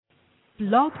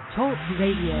Blog Talk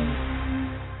Radio.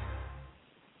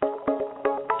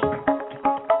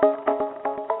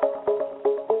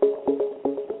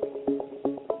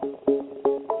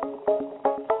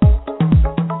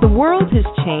 The world has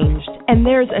changed, and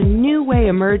there's a new way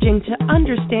emerging to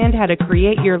understand how to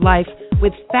create your life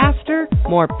with faster,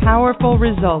 more powerful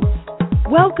results.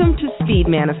 Welcome to Speed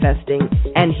Manifesting,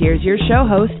 and here's your show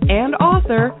host and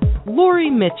author, Lori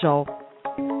Mitchell.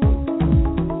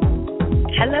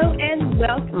 Hello and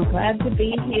welcome. Glad to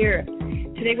be here.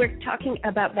 Today we're talking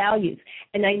about values,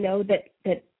 and I know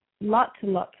that lots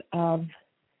and lots of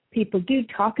people do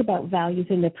talk about values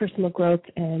in their personal growth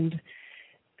and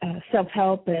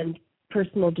self-help and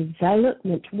personal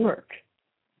development work.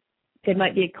 There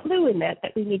might be a clue in that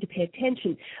we need to pay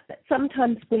attention, but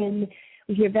sometimes when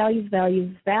we hear values,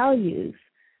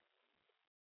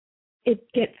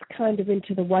 it gets kind of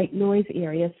into the white noise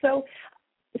area. So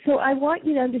I want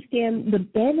you to understand the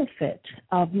benefit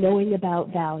of knowing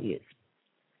about values.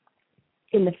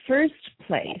 In the first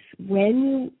place, when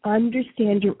you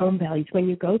understand your own values, when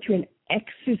you go through an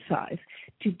exercise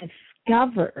to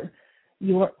discover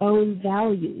your own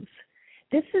values,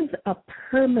 this is a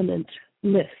permanent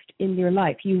list in your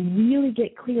life. You really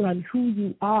get clear on who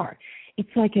you are.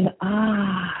 It's like an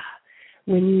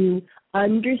when you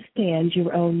understand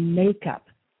your own makeup.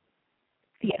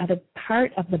 The other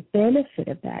part of the benefit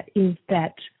of that is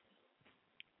that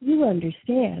you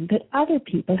understand that other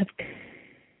people have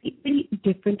completely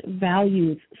different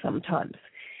values sometimes.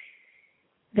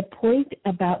 The point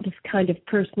about this kind of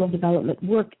personal development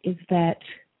work is that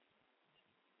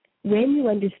when you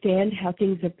understand how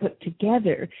things are put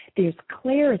together, there's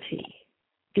clarity,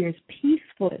 there's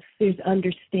peacefulness, there's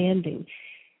understanding.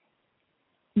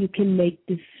 You can make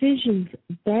decisions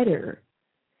better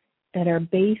that are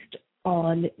based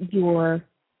on your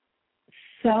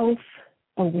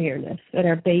self-awareness, that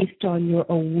are based on your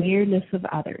awareness of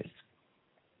others.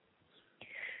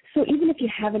 So even if you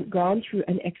haven't gone through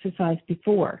an exercise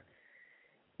before,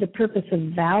 the purpose of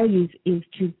values is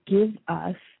to give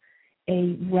us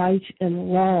a right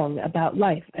and wrong about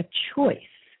life, a choice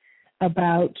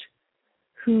about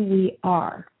who we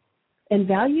are. And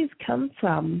values come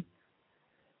from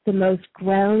the most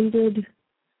grounded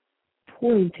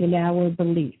point in our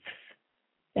beliefs.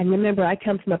 And remember, I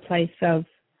come from a place of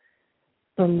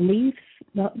beliefs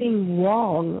not being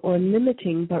wrong or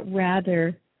limiting, but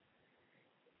rather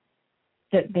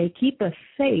that they keep us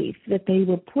safe, that they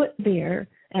were put there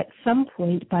at some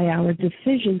point by our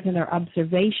decisions and our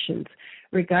observations,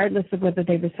 regardless of whether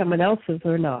they were someone else's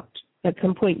or not. At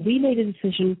some point, we made a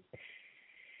decision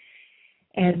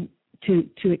and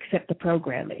to accept the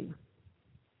programming.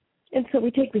 And so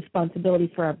we take responsibility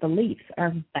for our beliefs.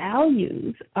 Our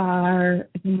values are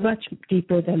much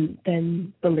deeper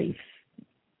than beliefs.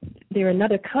 They're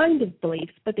another kind of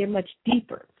beliefs, but they're much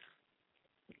deeper.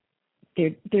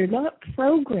 They're not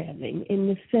programming in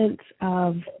the sense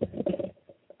of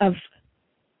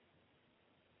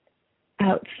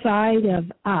outside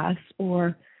of us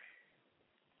or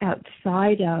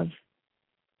outside of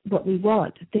what we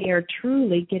want. They are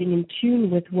truly getting in tune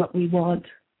with what we want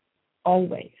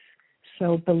always.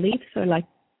 So beliefs are like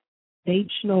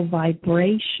foundational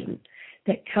vibration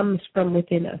that comes from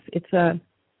within us. It's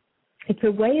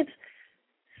a way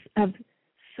of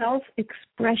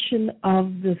self-expression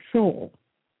of the soul.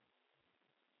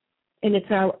 And it's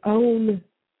our own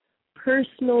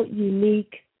personal,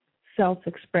 unique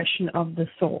self-expression of the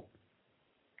soul.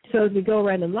 So as we go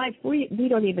around in life, we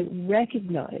don't even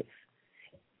recognize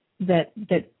that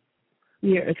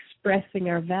we are expressing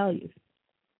our values.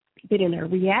 But in our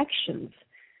reactions,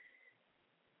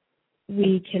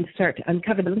 we can start to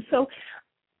uncover them. So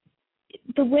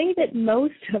the way that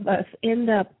most of us end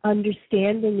up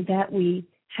understanding that we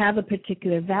have a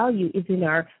particular value is in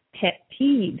our pet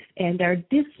peeves and our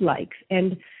dislikes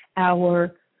and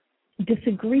our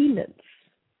disagreements.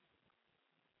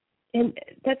 And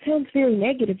that sounds very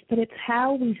negative, but it's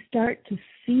how we start to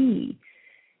see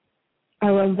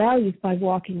our own values by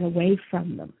walking away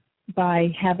from them, by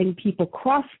having people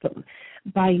cross them,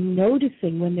 by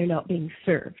noticing when they're not being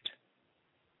served.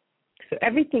 So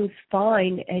everything's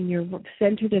fine and you're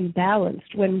centered and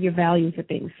balanced when your values are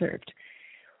being served.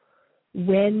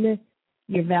 When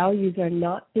your values are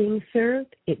not being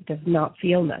served, it does not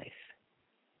feel nice.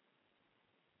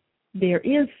 There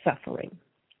is suffering.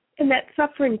 And that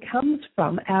suffering comes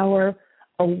from our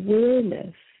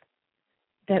awareness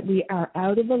that we are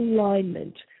out of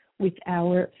alignment with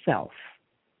ourself.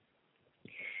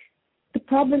 The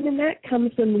problem in that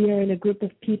comes when we are in a group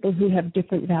of people who have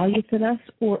different values than us,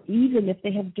 or even if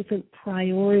they have different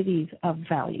priorities of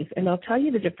values. And I'll tell you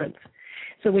the difference.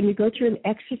 So when you go through an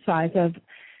exercise of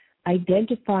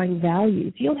identifying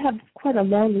values, you'll have quite a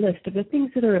long list of the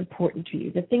things that are important to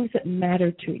you, the things that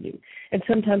matter to you. And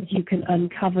sometimes you can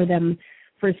uncover them,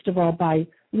 first of all, by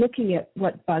looking at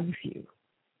what bugs you.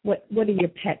 What are your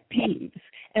pet peeves?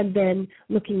 And then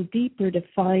looking deeper to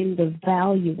find the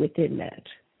value within that.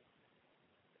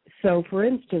 So, for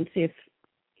instance, if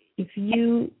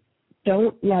you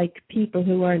don't like people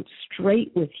who aren't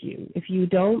straight with you, if you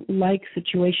don't like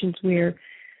situations where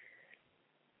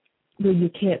you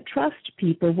can't trust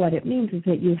people, what it means is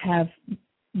that you have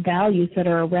values that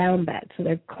are around that. So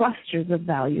there are clusters of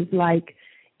values like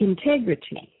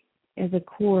integrity as a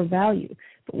core value.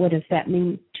 But what does that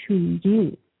mean to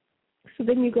you? So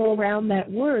then you go around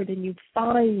that word and you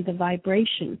find the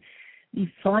vibration. You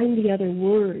find the other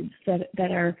words that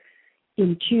are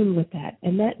in tune with that.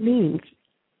 And that means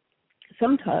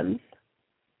sometimes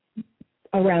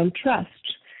around trust,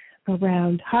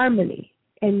 around harmony,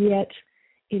 and yet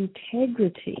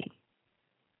integrity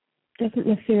doesn't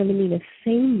necessarily mean a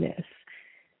sameness.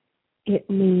 It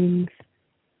means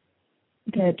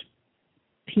that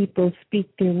people speak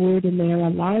their word and they're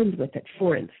aligned with it,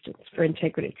 for instance, for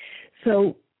integrity.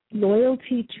 So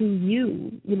loyalty to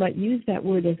you, you might use that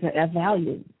word as a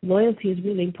value. Loyalty is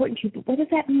really important to you, but what does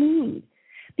that mean?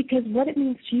 Because what it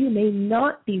means to you may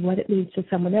not be what it means to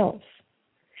someone else.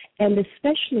 And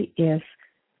especially if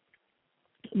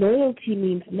loyalty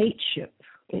means mateship.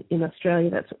 In Australia,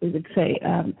 that's what we would say,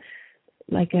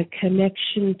 like a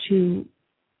connection to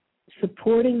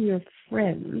supporting your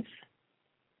friends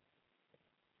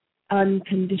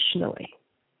unconditionally.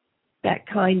 That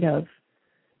kind of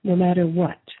no matter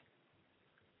what.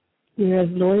 Whereas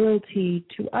loyalty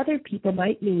to other people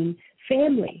might mean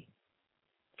family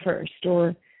first,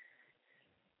 or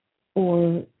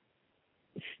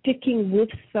sticking with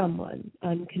someone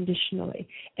unconditionally.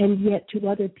 And yet to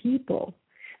other people,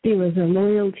 there is a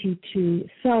loyalty to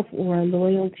self or a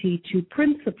loyalty to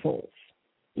principles,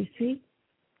 you see?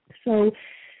 So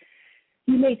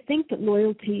you may think that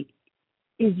loyalty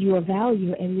is your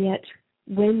value, and yet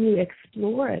when you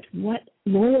explore it, what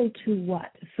loyal to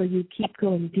what? So you keep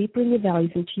going deeper in your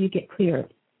values until you get clear.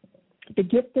 The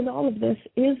gift in all of this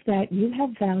is that you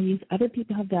have values, other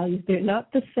people have values, they're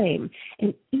not the same.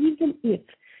 And even if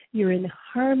you're in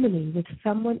harmony with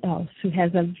someone else who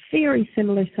has a very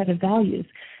similar set of values,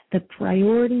 the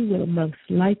priority will most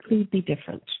likely be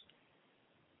different.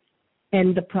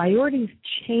 And the priorities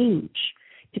change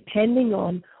depending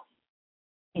on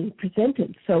being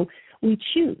presented. So we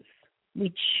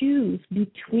choose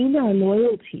between our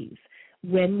loyalties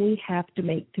when we have to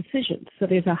make decisions. So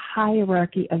there's a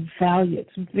hierarchy of value.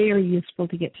 It's very useful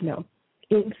to get to know.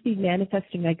 In Speed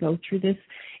Manifesting, I go through this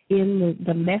in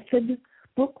the method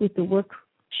book with the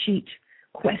worksheet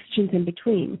questions in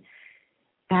between.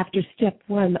 After step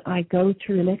 1, I go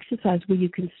through an exercise where you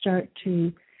can start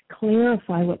to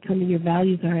clarify what some of your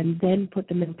values are and then put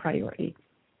them in priority.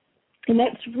 And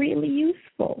that's really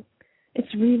useful.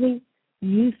 It's really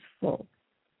useful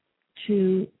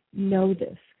to know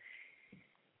this.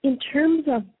 In terms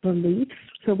of beliefs,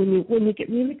 so when you get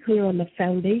really clear on the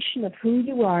foundation of who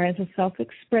you are as a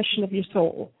self-expression of your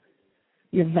soul,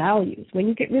 your values, when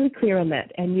you get really clear on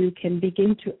that and you can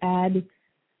begin to add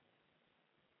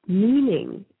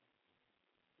meaning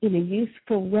in a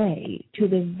useful way to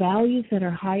the values that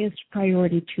are highest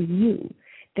priority to you,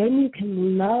 then you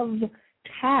can love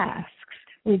tasks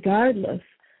regardless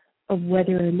of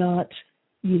whether or not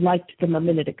you liked them a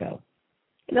minute ago.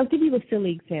 And I'll give you a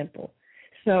silly example.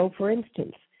 So, for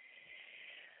instance,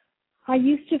 I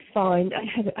used to find I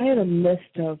had a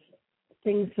list of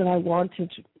things that I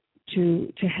wanted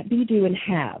to be, do, and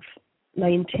have, my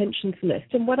intentions list.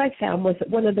 And what I found was that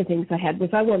one of the things I had was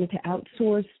I wanted to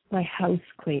outsource my house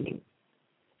cleaning.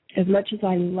 As much as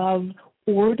I love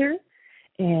order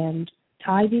and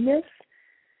tidiness,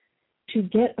 to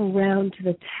get around to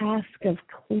the task of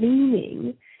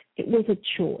cleaning, it was a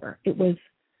chore.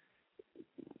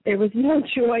 There was no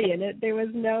joy in it. There was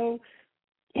no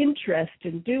interest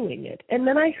in doing it. And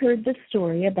then I heard this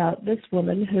story about this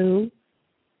woman who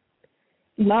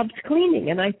loved cleaning,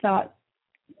 and I thought,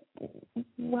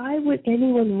 why would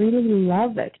anyone really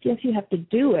love it? Yes, you have to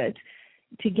do it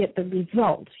to get the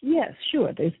result. Yes,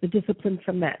 sure, there's the discipline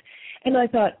from that. And I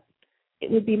thought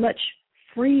it would be much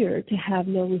freer to have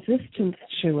no resistance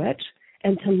to it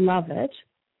and to love it.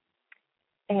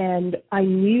 And I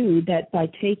knew that by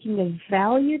taking a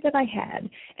value that I had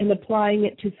and applying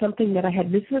it to something that I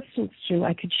had resistance to,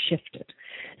 I could shift it.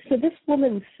 So this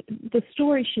woman's, the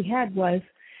story she had was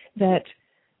that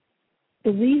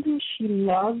the reason she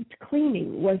loved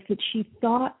cleaning was that she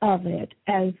thought of it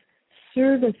as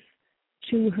service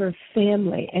to her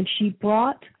family, and she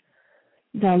brought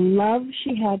the love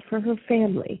she had for her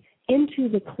family into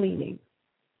the cleaning.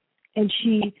 And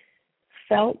she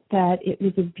felt that it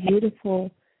was a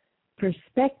beautiful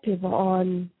perspective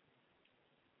on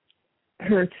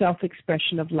her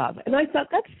self-expression of love. And I thought,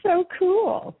 that's so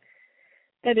cool.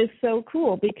 That is so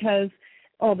cool, because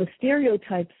all the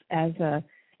stereotypes as a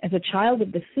child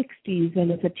of the 60s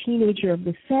and as a teenager of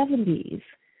the 70s,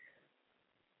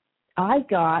 I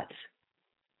got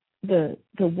the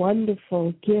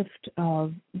wonderful gift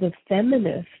of the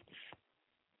feminists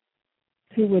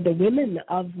who were the women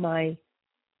of my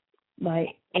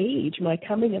age, my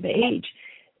coming of age,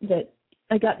 that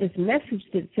I got this message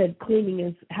that said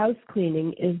house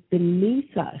cleaning is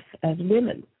beneath us as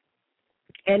women.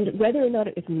 And whether or not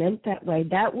it was meant that way,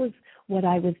 that was what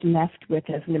I was left with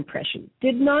as an impression.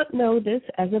 Did not know this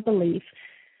as a belief,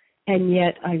 and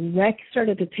yet I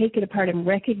started to take it apart and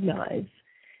recognize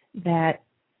that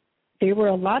there were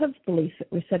a lot of beliefs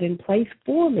that were set in place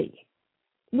for me,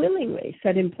 willingly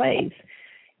set in place,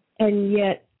 and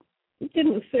yet it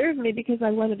didn't serve me because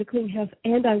I wanted to clean house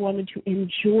and I wanted to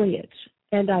enjoy it.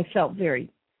 And I felt very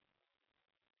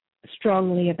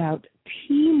strongly about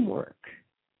teamwork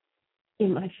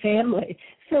in my family.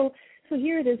 So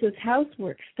here it is, this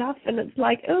housework stuff, and it's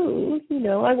like, I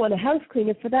want a house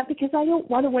cleaner for that because I don't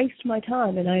want to waste my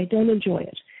time and I don't enjoy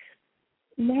it.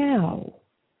 Now,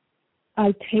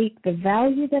 I take the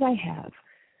value that I have,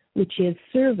 which is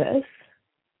service,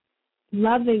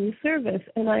 loving service,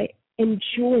 and I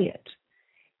enjoy it.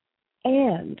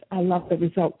 And I love the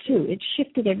result, too. It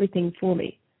shifted everything for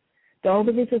me. All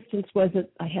the resistance was that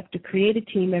I have to create a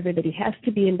team, everybody has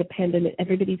to be independent,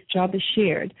 everybody's job is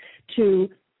shared, to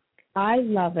I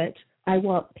love it, I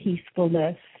want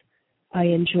peacefulness, I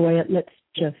enjoy it, let's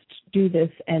just do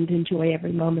this and enjoy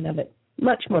every moment of it.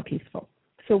 Much more peaceful.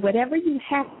 So whatever you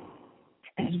have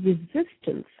as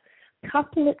resistance,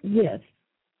 couple it with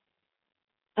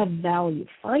a value.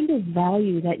 Find a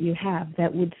value that you have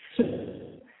that would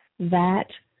serve that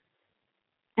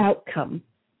outcome,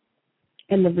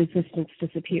 and the resistance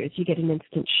disappears. You get an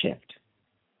instant shift.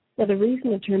 Now, the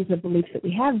reason in terms of beliefs that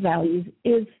we have values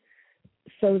is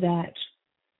so that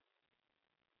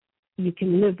you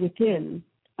can live within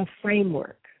a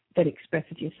framework that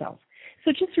expresses yourself.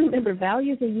 So just remember,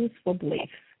 values are useful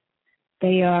beliefs.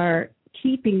 They are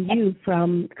keeping you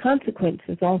from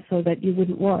consequences also that you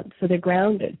wouldn't want, so they're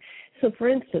grounded. So, for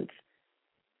instance,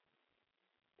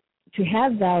 to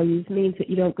have values means that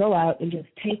you don't go out and just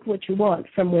take what you want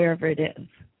from wherever it is.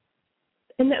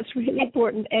 And that's really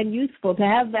important and useful to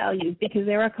have values because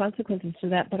there are consequences to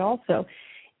that, but also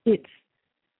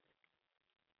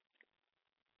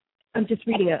I'm just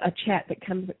reading a chat that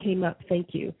came up,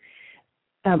 thank you,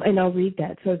 and I'll read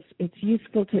that. So it's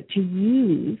useful to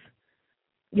use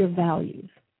your values.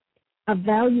 A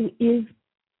value is,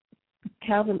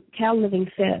 Cal Living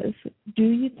says, do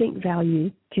you think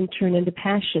value can turn into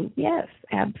passion? Yes,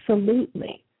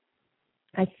 absolutely.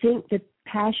 I think that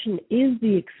passion is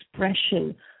the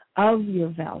expression of your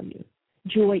value.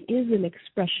 Joy is an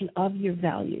expression of your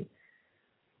value.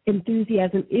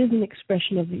 Enthusiasm is an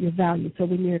expression of your value. So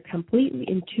when you're completely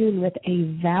in tune with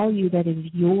a value that is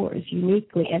yours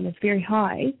uniquely and is very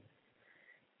high,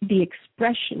 the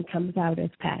expression comes out as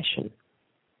passion.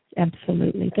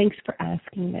 Absolutely. Thanks for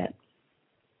asking that.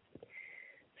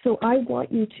 So I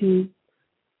want you to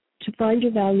find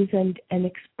your values and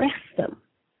express them.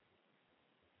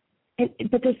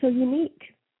 But they're so unique.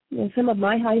 Some of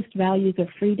my highest values are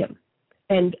freedom.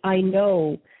 And I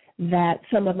know that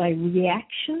some of my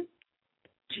reaction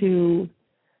to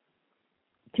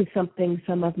something,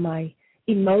 some of my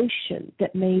emotion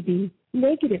that may be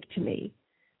negative to me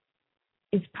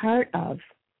is part of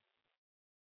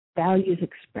values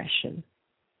expression.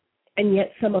 And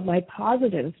yet some of my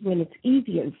positives, when it's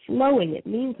easy and flowing, it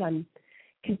means I'm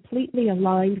completely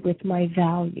aligned with my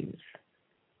values.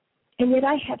 And yet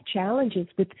I have challenges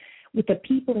with the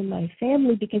people in my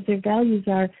family because their values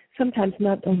are sometimes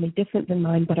not only different than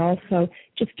mine, but also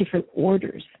just different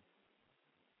orders.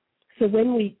 So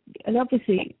and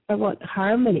obviously I want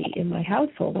harmony in my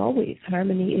household, always,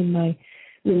 harmony in my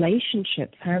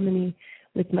relationships, harmony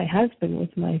with my husband,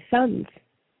 with my sons.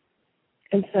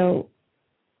 And so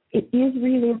it is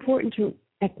really important to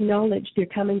acknowledge they're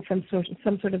coming from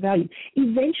some sort of value.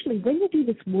 Eventually, when you do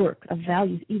this work of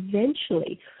values,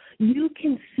 eventually you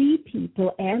can see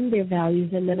people and their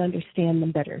values and then understand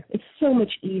them better. It's so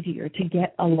much easier to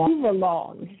get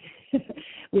along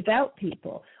without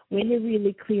people when you're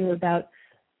really clear about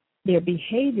their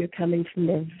behavior coming from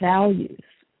their values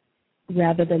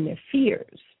rather than their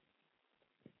fears.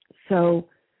 So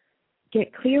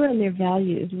get clear on their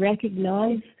values,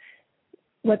 recognize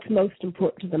what's most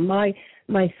important to them.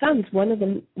 My son's one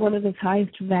of his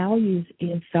highest values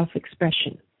is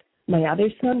self-expression. My other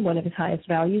son, one of his highest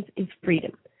values is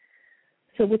freedom.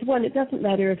 So with one, it doesn't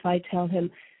matter if I tell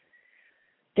him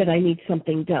that I need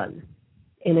something done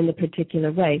and in a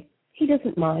particular way. He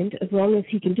doesn't mind as long as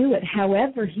he can do it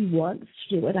however he wants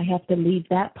to do it. I have to leave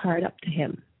that part up to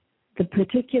him. The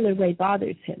particular way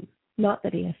bothers him, not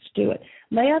that he has to do it.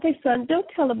 My other son, don't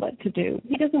tell him what to do.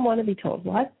 He doesn't want to be told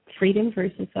what. Freedom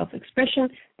versus self-expression,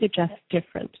 they're just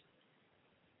different.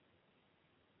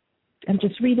 I'm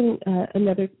just reading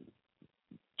another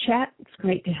chat. It's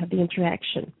great to have the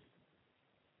interaction.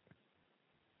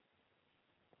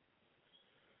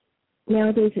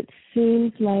 Nowadays, it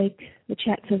seems like, the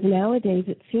chat says nowadays,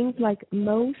 it seems like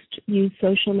most use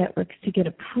social networks to get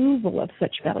approval of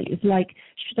such values, like,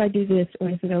 should I do this or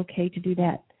is it okay to do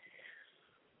that?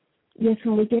 Yes,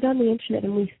 when we get on the internet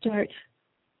and we start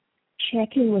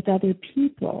checking with other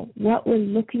people, what we're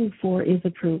looking for is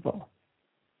approval.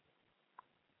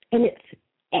 And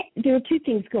there are two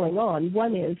things going on.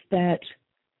 One is that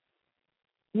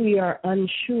we are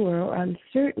unsure or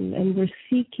uncertain and we're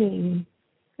seeking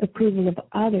approval of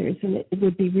others, and it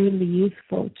would be really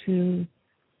useful to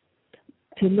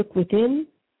look within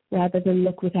rather than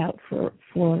look without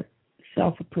for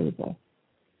self-approval.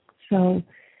 So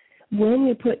when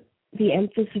you put the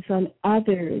emphasis on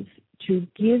others to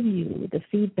give you the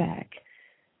feedback,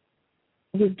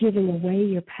 you're giving away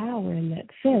your power in that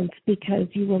sense, because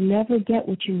you will never get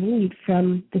what you need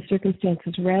from the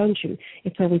circumstances around you.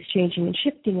 It's always changing and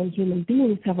shifting, and human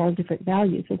beings have all different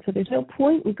values. And so there's no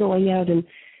point in going out and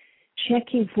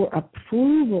checking for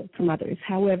approval from others.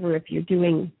 However, if you're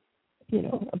doing,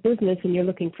 a business and you're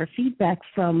looking for feedback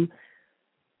from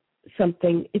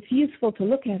something, it's useful to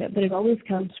look at it, but it always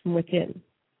comes from within.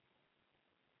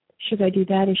 Should I do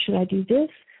that or should I do this?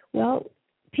 Well,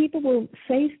 people will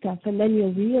say stuff, and then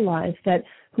you'll realize that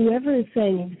whoever is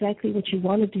saying exactly what you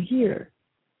wanted to hear,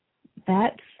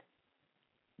 that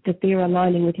they're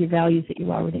aligning with your values that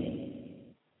you already.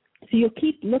 So you'll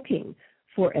keep looking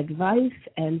for advice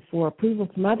and for approval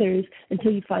from others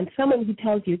until you find someone who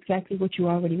tells you exactly what you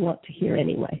already want to hear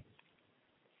anyway.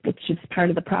 It's just part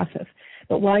of the process.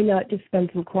 But why not just spend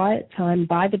some quiet time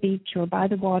by the beach or by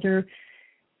the water,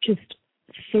 just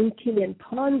thinking and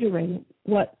pondering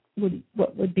what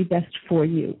would be best for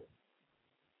you?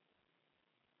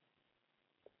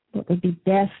 What would be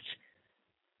best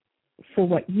for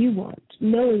what you want,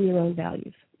 knowing your own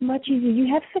values. Much easier.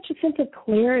 You have such a sense of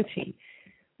clarity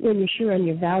when you're sure on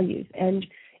your values, and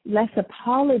less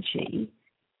apology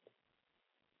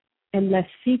and less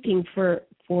seeking for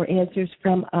answers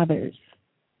from others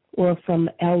or from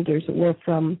elders or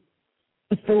from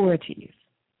authorities.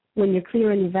 When you're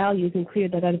clear on your values and clear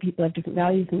that other people have different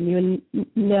values than you, and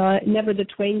never the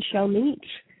twain shall meet.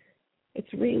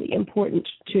 It's really important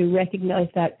to recognize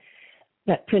that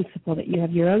principle, that you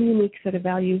have your own unique set of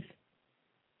values,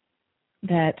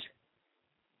 that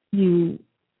you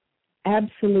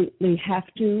absolutely have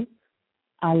to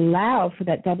allow for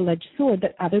that double-edged sword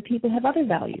that other people have other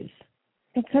values.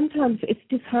 And sometimes it's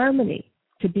disharmony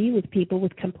to be with people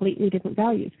with completely different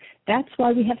values. That's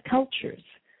why we have cultures.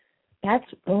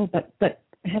 But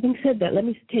having said that, let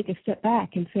me take a step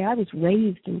back and say I was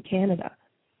raised in Canada.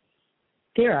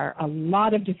 There are a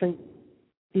lot of different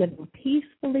living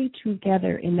peacefully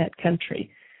together in that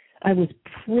country. I was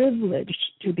privileged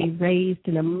to be raised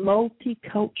in a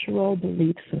multicultural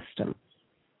belief system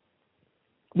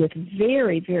with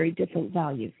very, very different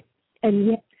values. And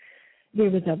yet there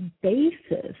was a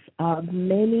basis of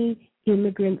many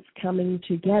immigrants coming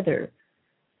together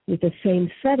with the same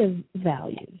set of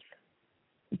values,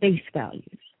 base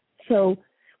values. So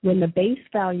when the base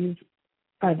values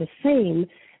are the same,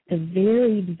 the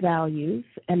varied values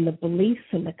and the beliefs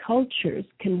and the cultures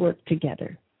can work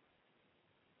together.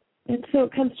 And so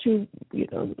it comes to,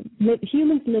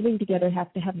 humans living together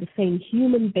have to have the same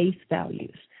human base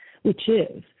values, which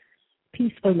is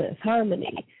peacefulness,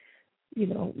 harmony,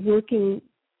 working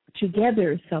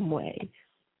together some way,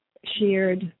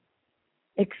 shared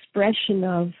expression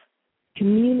of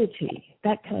community,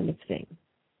 that kind of thing.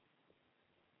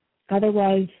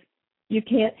 Otherwise,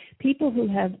 people who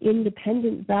have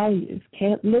independent values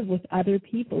can't live with other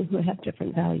people who have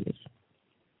different values.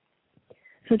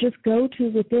 So just go to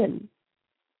within.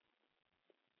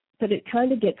 But it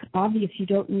kind of gets obvious. You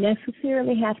don't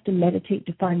necessarily have to meditate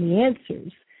to find the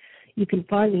answers. You can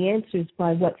find the answers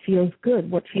by what feels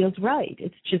good, what feels right.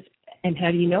 It's just, and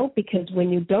how do you know? Because when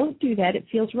you don't do that, it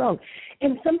feels wrong.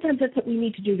 And sometimes that's what we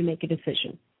need to do to make a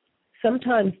decision.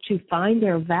 Sometimes to find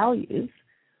our values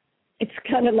It's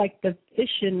kind of like the fish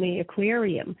in the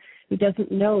aquarium who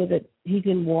doesn't know that he's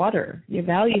in water. Your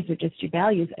values are just your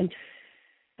values. And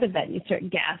then you start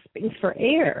gasping for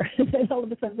air. And then all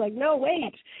of a sudden it's like, no,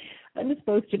 wait, I'm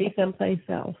supposed to be someplace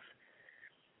else.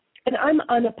 And I'm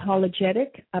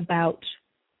unapologetic about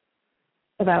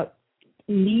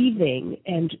leaving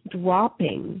and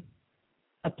dropping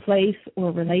a place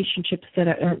or relationships that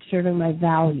aren't serving my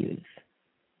values.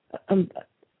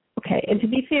 Okay, and to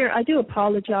be fair, I do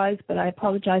apologize, but I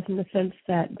apologize in the sense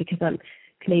that because I'm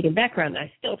Canadian background,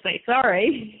 I still say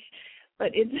sorry. But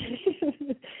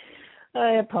it's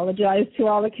I apologize to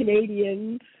all the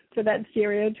Canadians for that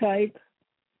stereotype.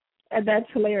 And that's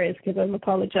hilarious because I'm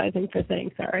apologizing for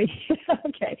saying sorry.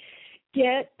 Okay,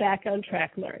 get back on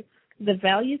track, Larry. The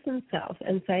values themselves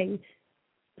and saying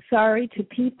sorry to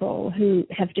people who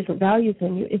have different values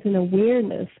than you is an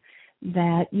awareness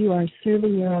that you are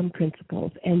serving your own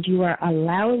principles and you are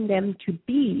allowing them to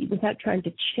be without trying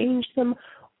to change them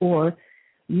or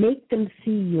make them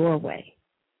see your way.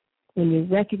 When you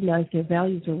recognize their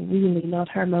values are really not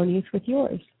harmonious with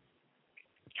yours.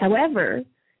 However,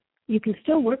 you can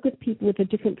still work with people with a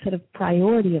different set of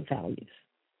priority of values.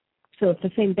 So if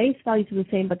the same base values are the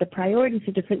same, but the priorities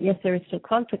are different, yes, there is still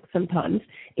conflict sometimes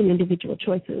in individual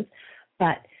choices,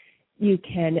 but you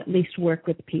can at least work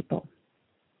with people.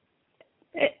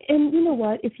 And you know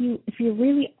what? If you're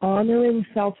really honoring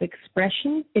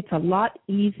self-expression, it's a lot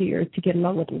easier to get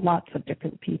along with lots of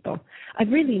different people. I've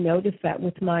really noticed that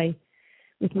with my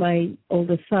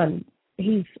oldest son.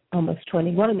 He's almost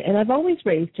 21, and I've always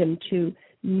raised him to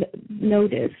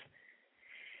notice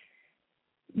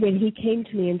when he came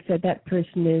to me and said that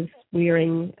person is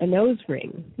wearing a nose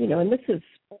ring, and this is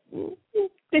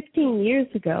 15 years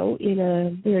ago in a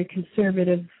very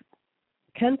conservative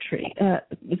country,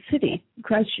 city,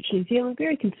 Christchurch, New Zealand,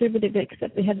 very conservative,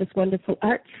 except they had this wonderful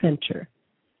art center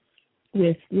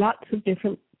with lots of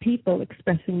different people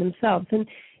expressing themselves. And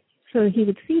so he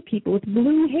would see people with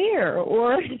blue hair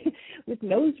or with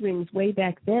nose rings way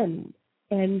back then.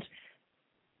 And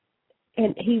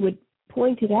he would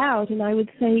point it out, and I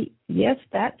would say, yes,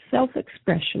 that's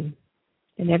self-expression.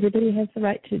 And everybody has the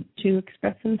right to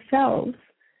express themselves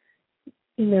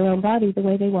in their own body the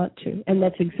way they want to. And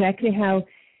that's exactly how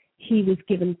he was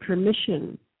given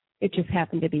permission. It just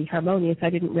happened to be harmonious. I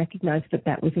didn't recognize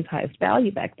that was his highest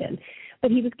value back then.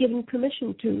 But he was given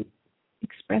permission to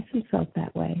express himself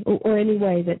that way, or any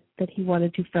way that he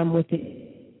wanted to from within.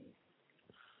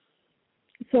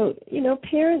 So,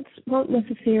 parents won't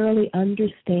necessarily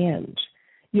understand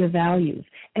your values,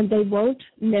 and they won't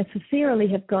necessarily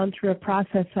have gone through a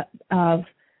process of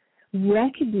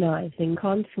recognizing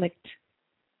conflict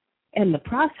and the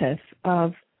process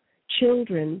of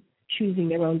children choosing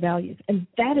their own values. And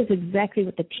that is exactly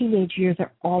what the teenage years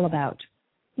are all about.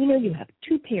 You have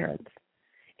two parents,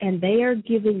 and they are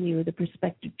giving you the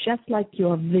perspective just like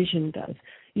your vision does.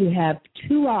 You have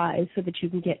two eyes so that you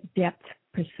can get depth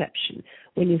perception.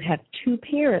 When you have two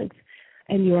parents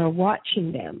and you are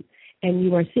watching them and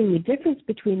you are seeing the difference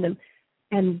between them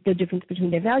and the difference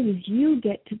between their values, you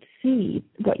get to see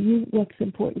what's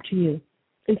important to you.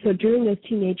 And so during those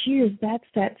teenage years, that's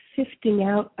that sifting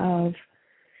out of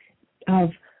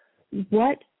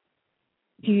what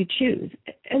do you choose.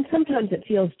 And sometimes it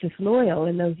feels disloyal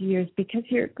in those years because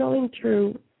you're going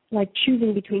through like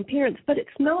choosing between parents, but it's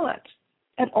not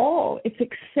at all. It's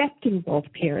accepting both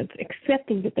parents,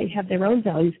 accepting that they have their own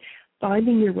values,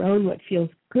 finding your own what feels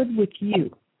good with you.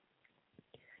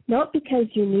 Not because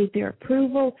you need their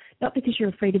approval, not because you're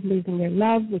afraid of losing their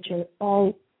love, which are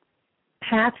all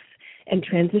paths and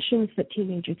transitions that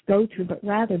teenagers go through, but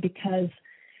rather because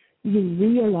you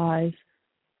realize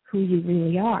who you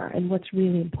really are and what's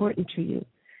really important to you.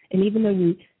 And even though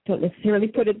you don't necessarily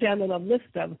put it down on a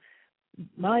list of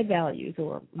my values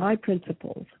or my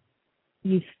principles,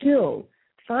 you still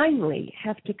finally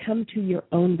have to come to your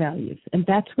own values. And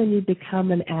that's when you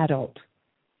become an adult.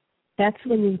 That's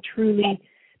when you truly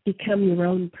become your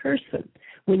own person,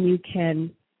 when you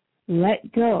can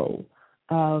let go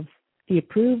of the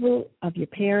approval of your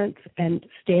parents and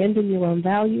stand in your own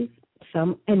values,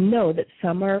 and know that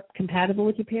some are compatible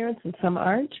with your parents and some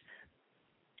aren't,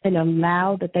 and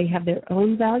allow that they have their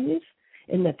own values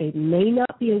and that they may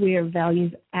not be aware of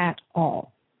values at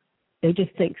all. They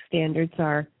just think standards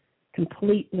are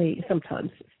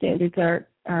sometimes standards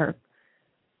are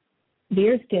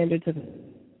their standards of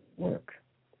work.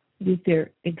 Use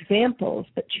their examples,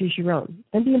 but choose your own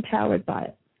and be empowered by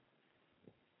it.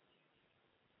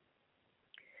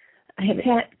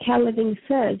 Cal Living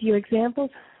says, your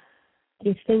examples,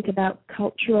 you think about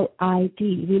cultural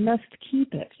ID. We must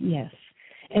keep it, yes,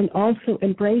 and also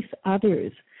embrace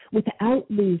others without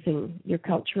losing your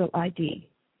cultural ID.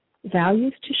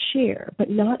 Values to share, but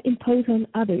not impose on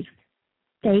others.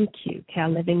 Thank you,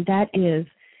 Cal Living. That is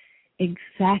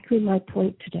exactly my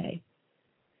point today.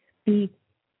 Be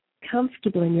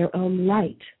comfortable in your own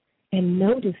light and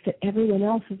notice that everyone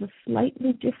else is a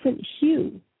slightly different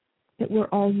hue, that we're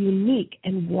all unique,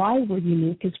 and why we're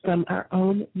unique is from our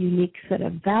own unique set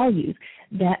of values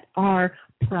that are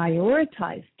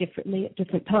prioritized differently at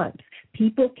different times.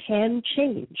 People can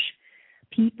change.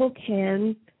 People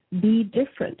can be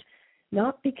different,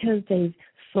 not because they've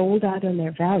sold out on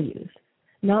their values,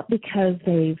 not because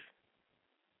they've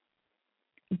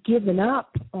given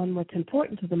up on what's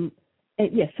important to them. And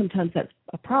yes, sometimes that's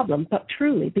a problem, but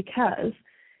truly because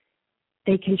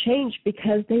they can change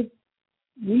because they've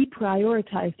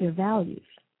reprioritized their values,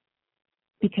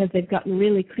 because they've gotten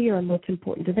really clear on what's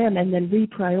important to them and then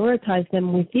reprioritize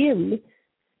them within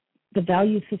the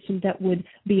value system that would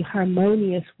be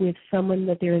harmonious with someone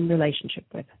that they're in relationship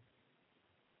with.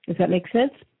 Does that make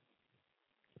sense?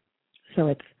 So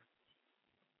it's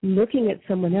looking at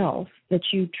someone else that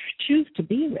you choose to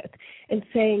be with and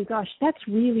saying, gosh, that's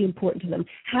really important to them.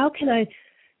 How can I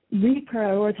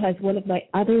reprioritize one of my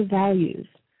other values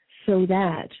so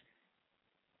that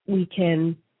we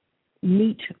can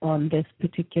meet on this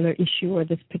particular issue or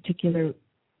this particular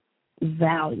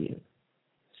value?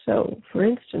 So, for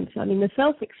instance, the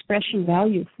self-expression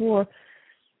value for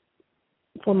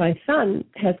my son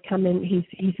has come in.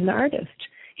 He's an artist.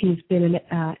 He's been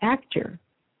an actor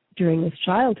during his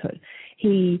childhood.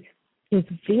 He is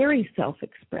very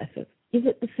self-expressive. Is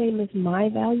it the same as my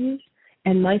values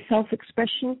and my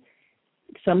self-expression?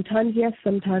 Sometimes yes,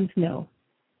 sometimes no.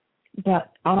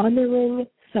 But honoring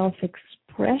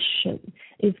self-expression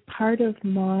is part of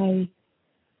my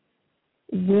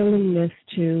willingness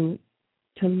to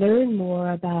learn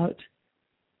more about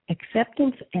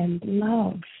acceptance and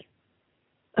love,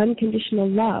 unconditional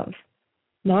love,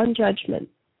 non-judgment,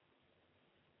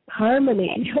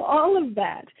 harmony, all of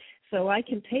that. So I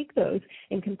can take those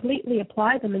and completely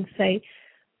apply them and say,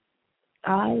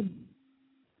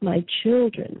 my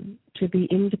children to be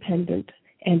independent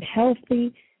and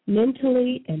healthy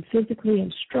mentally and physically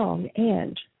and strong,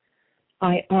 and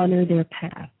I honor their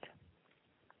path.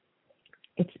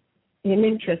 It's an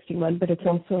interesting one, but it's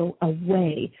also a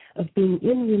way of being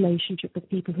in relationship with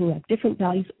people who have different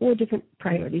values or different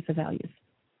priorities of values.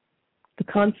 The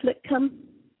conflict comes,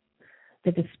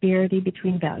 the disparity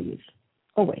between values,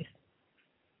 always.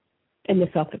 And the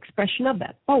self-expression of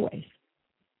that, always.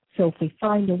 So if we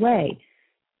find a way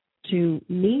to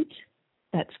meet,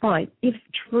 that's fine. If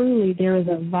truly there is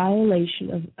a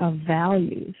violation of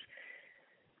values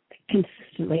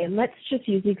consistently, and let's just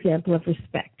use the example of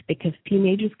respect, because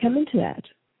teenagers come into that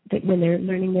when they're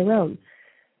learning their own.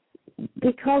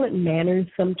 They call it manners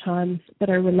sometimes, but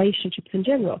our relationships in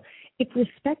general. If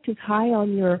respect is high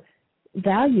on your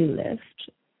value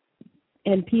list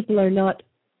and people are not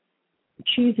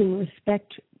choosing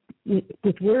respect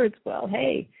with words, well,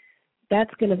 hey,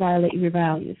 that's going to violate your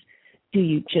values. Do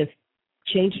you just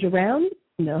change it around?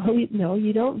 No,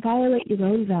 you don't violate your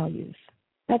own values.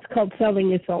 That's called selling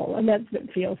your soul, and that's what it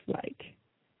feels like.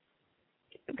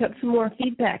 I've got some more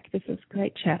feedback. This is a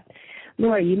great chat.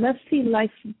 Laura, you must see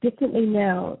life differently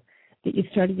now that you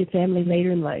started your family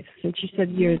later in life, since you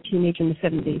said you're a teenager in the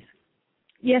 70s.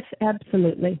 Yes,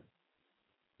 absolutely.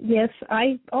 Yes,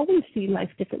 I always see life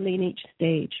differently in each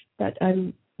stage, but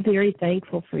I'm very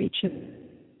thankful for each of them.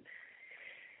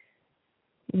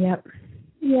 Yep.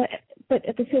 Yeah, but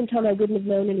at the same time, I wouldn't have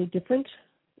known any different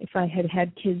if I had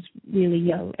had kids really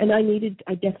young. And I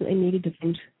definitely needed to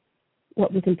find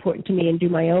what was important to me and do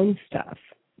my own stuff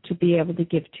to be able to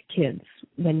give to kids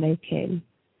when they came.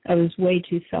 I was way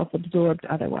too self-absorbed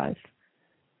otherwise.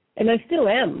 And I still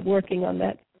am working on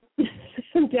that,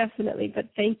 definitely, but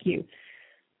thank you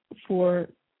for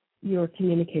your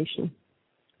communication.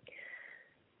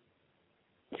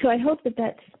 So I hope that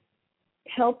that's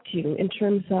helped you in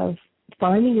terms of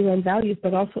finding your own values,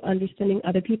 but also understanding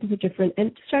other people are different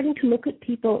and starting to look at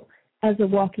people as a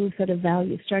walking set of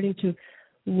values, starting to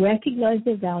recognize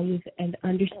their values and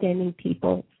understanding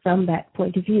people from that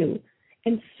point of view,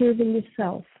 and serving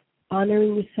yourself,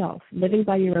 honoring yourself, living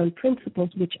by your own principles,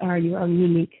 which are your own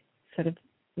unique set of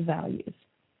values.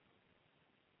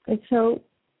 And so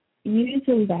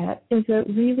using that is a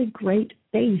really great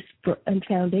base and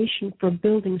foundation for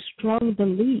building strong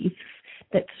beliefs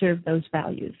that serve those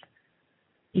values.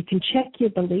 You can check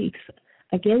your beliefs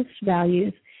against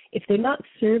values. If they're not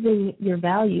serving your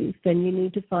values, then you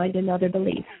need to find another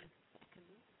belief.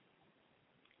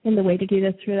 And the way to do that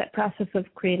is through that process of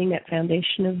creating that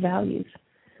foundation of values.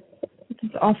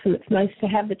 It's awesome. It's nice to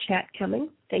have the chat coming.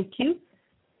 Thank you.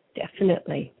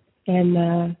 Definitely.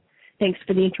 And thanks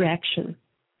for the interaction.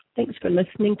 Thanks for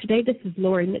listening today. This is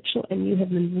Lori Mitchell, and you have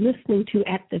been listening to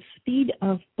At the Speed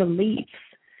of Beliefs,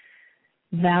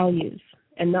 Values,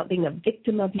 and not being a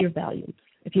victim of your values.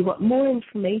 If you want more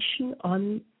information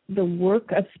on the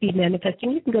work of speed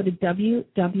manifesting, you can go to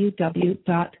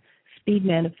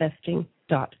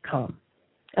www.speedmanifesting.com.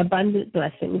 Abundant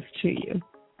blessings to you.